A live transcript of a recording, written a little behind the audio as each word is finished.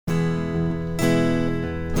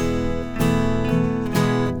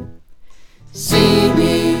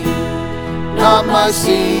not my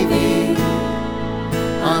CV.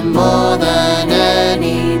 I'm more than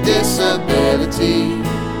any disability.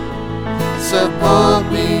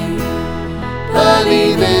 Support me,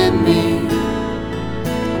 believe in me.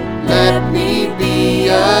 Let me be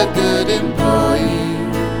a good employee.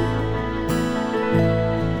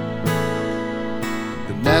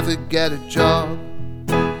 You'll never get a job,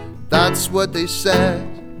 that's what they said,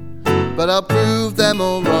 but I'll prove them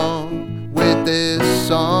all wrong with this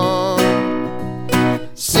song.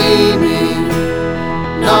 See me,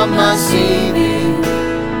 not my CV.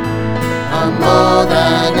 I'm more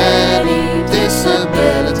than any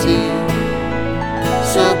disability.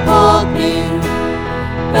 Support me,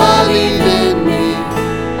 believe in me.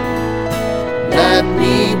 Let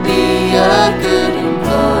me be a good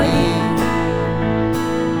employee.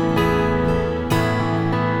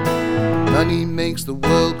 Money makes the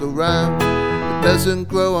world go round, it doesn't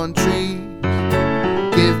grow on trees.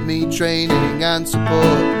 Give me training and support,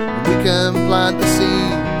 and we can plant the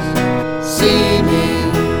seeds. See me,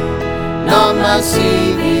 not my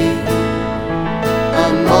CV.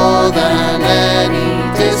 I'm more than any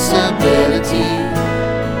disability.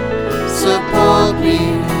 Support me,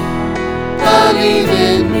 believe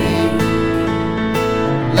in me.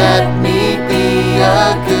 Let me be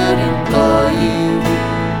a good employee.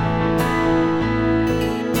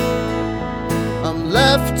 I'm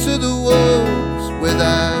left to the wolves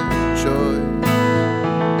without choice.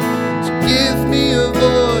 So give me a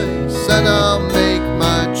voice and I'll make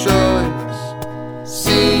my choice.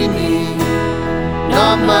 See me,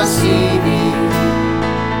 not my CV.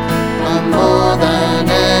 I'm more than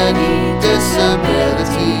any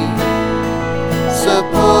disability.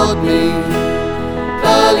 Support me,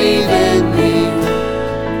 believe in me.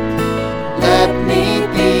 Let me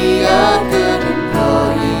be a good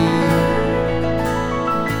employee.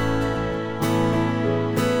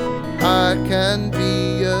 I can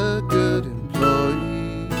be a